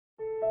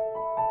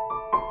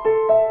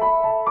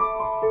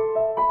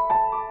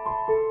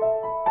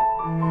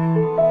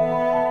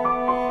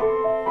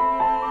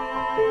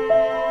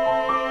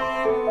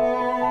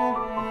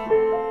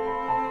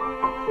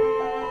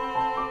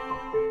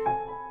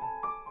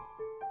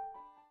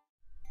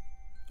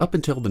Up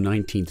until the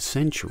 19th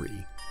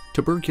century,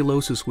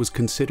 tuberculosis was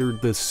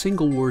considered the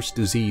single worst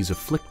disease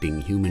afflicting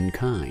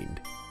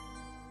humankind.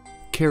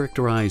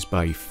 Characterized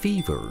by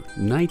fever,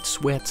 night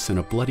sweats, and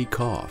a bloody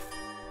cough,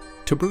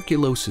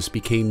 tuberculosis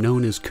became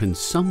known as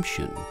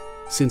consumption,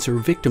 since her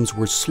victims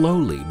were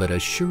slowly but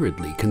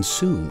assuredly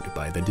consumed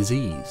by the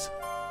disease.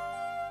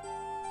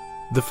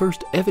 The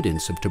first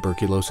evidence of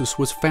tuberculosis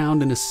was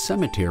found in a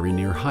cemetery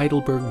near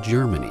Heidelberg,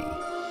 Germany,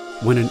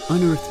 when an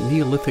unearthed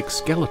Neolithic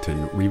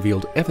skeleton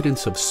revealed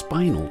evidence of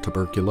spinal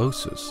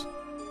tuberculosis.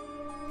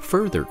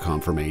 Further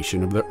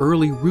confirmation of the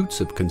early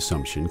roots of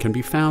consumption can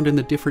be found in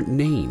the different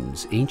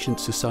names ancient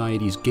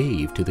societies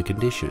gave to the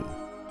condition.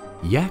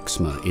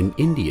 Yaxma in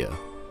India,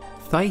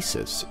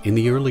 phthisis in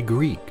the early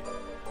Greek,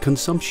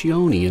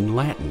 consumptione in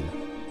Latin,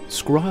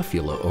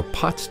 scrofula or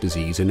Pott's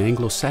disease in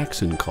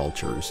Anglo-Saxon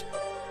cultures,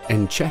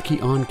 and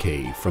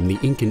chaqueonque from the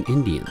Incan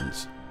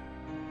Indians.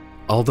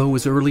 Although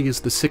as early as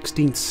the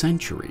 16th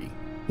century,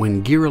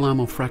 when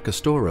Girolamo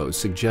Fracastoro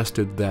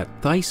suggested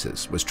that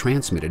phthisis was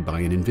transmitted by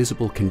an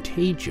invisible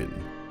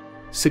contagion,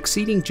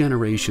 succeeding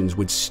generations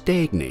would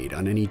stagnate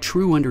on any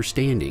true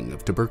understanding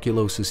of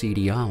tuberculosis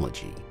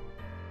etiology.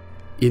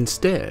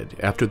 Instead,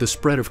 after the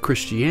spread of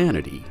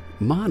Christianity,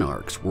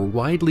 monarchs were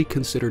widely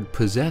considered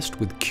possessed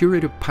with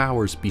curative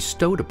powers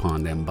bestowed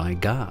upon them by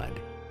God.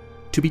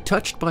 To be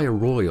touched by a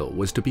royal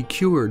was to be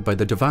cured by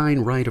the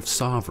divine right of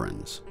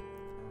sovereigns.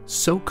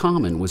 So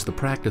common was the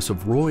practice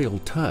of royal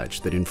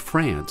touch that in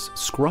France,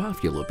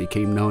 scrofula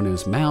became known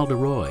as mal de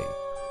roi,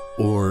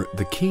 or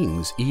the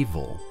king's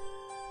evil.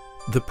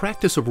 The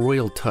practice of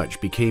royal touch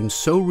became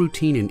so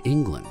routine in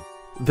England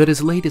that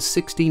as late as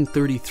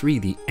 1633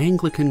 the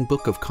Anglican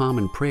Book of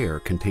Common Prayer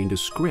contained a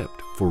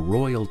script for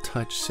royal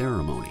touch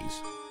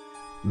ceremonies.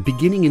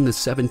 Beginning in the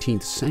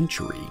 17th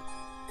century,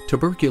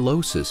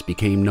 tuberculosis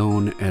became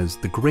known as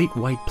the Great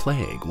White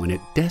Plague when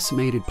it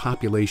decimated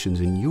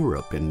populations in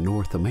Europe and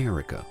North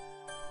America.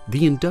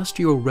 The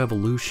Industrial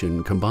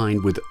Revolution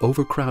combined with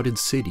overcrowded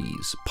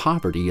cities,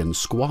 poverty, and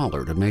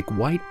squalor to make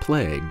White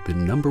Plague the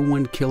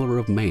 #1 killer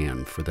of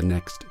man for the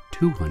next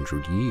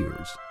 200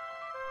 years.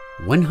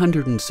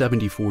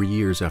 174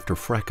 years after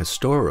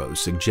Fracastoro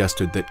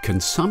suggested that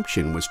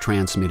consumption was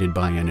transmitted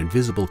by an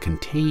invisible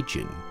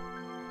contagion,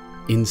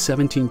 in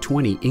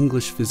 1720,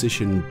 English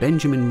physician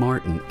Benjamin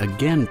Martin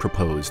again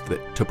proposed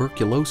that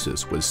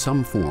tuberculosis was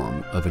some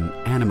form of an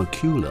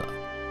animalcula.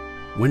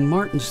 When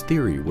Martin's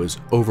theory was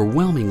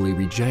overwhelmingly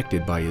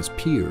rejected by his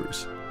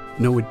peers,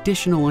 no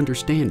additional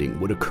understanding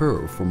would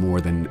occur for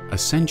more than a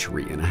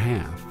century and a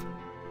half.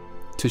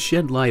 To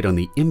shed light on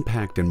the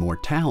impact and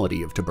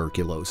mortality of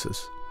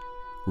tuberculosis,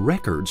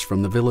 records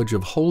from the village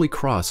of Holy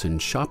Cross in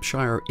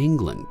Shropshire,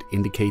 England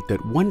indicate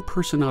that 1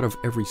 person out of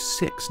every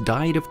 6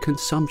 died of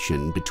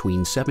consumption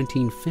between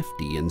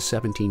 1750 and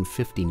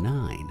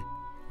 1759,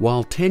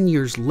 while 10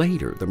 years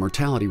later the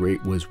mortality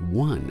rate was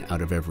 1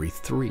 out of every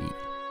 3.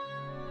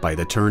 By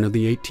the turn of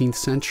the 18th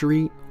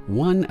century,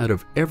 1 out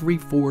of every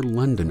 4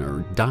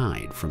 Londoner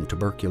died from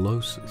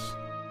tuberculosis.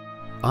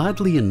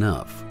 Oddly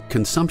enough,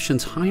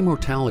 consumption's high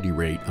mortality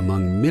rate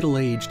among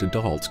middle-aged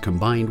adults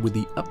combined with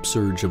the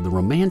upsurge of the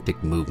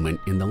Romantic movement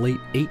in the late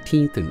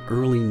 18th and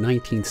early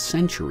 19th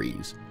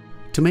centuries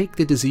to make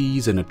the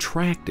disease an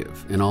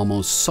attractive and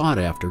almost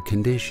sought-after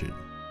condition.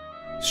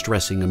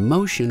 Stressing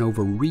emotion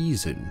over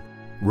reason,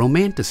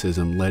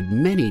 Romanticism led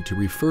many to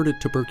refer to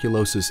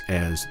tuberculosis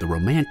as the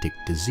romantic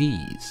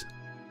disease.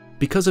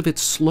 Because of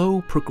its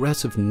slow,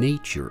 progressive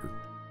nature,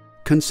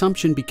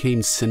 consumption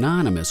became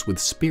synonymous with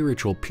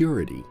spiritual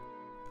purity,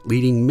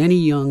 leading many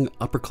young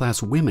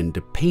upper-class women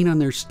to paint on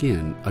their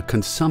skin a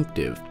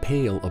consumptive,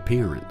 pale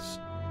appearance.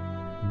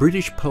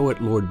 British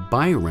poet Lord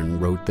Byron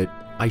wrote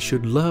that "I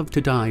should love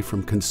to die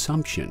from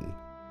consumption,"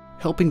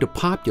 helping to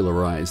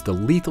popularize the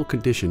lethal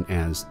condition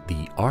as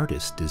the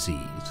artist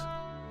disease.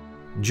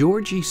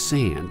 Georgie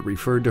Sand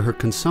referred to her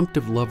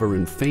consumptive lover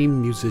and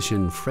famed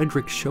musician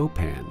Frédéric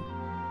Chopin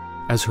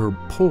as her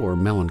poor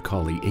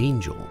melancholy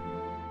angel.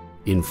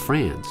 In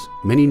France,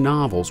 many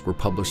novels were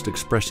published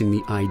expressing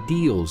the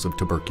ideals of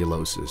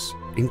tuberculosis,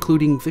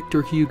 including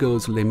Victor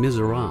Hugo's Les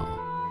Miserables.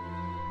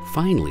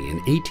 Finally, in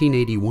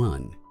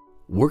 1881,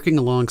 working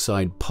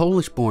alongside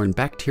Polish-born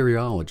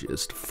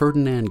bacteriologist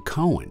Ferdinand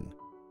Cohen,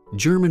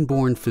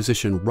 German-born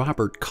physician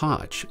Robert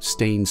Koch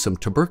stained some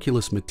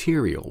tuberculous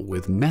material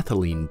with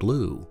methylene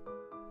blue.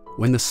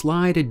 When the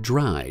slide had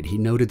dried, he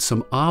noted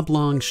some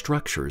oblong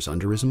structures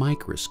under his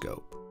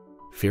microscope.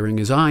 Fearing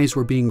his eyes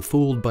were being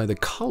fooled by the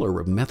color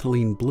of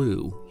methylene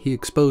blue, he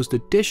exposed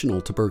additional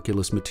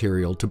tuberculous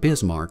material to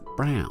Bismarck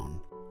brown.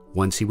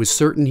 Once he was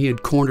certain he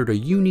had cornered a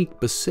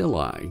unique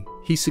bacilli,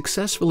 he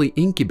successfully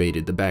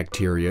incubated the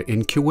bacteria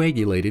in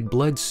coagulated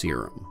blood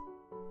serum.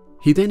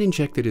 He then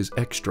injected his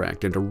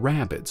extract into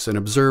rabbits and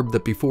observed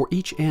that before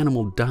each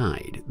animal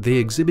died, they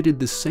exhibited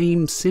the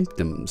same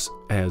symptoms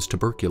as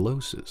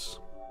tuberculosis.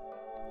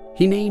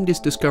 He named his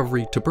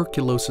discovery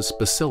Tuberculosis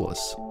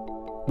bacillus,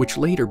 which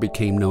later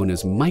became known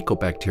as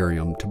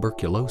Mycobacterium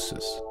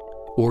tuberculosis,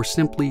 or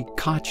simply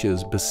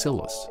Koch's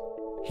bacillus.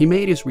 He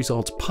made his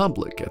results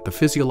public at the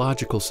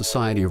Physiological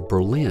Society of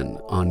Berlin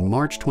on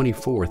March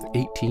 24,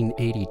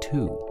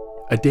 1882,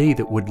 a day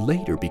that would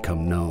later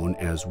become known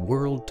as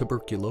World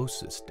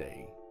Tuberculosis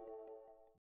Day.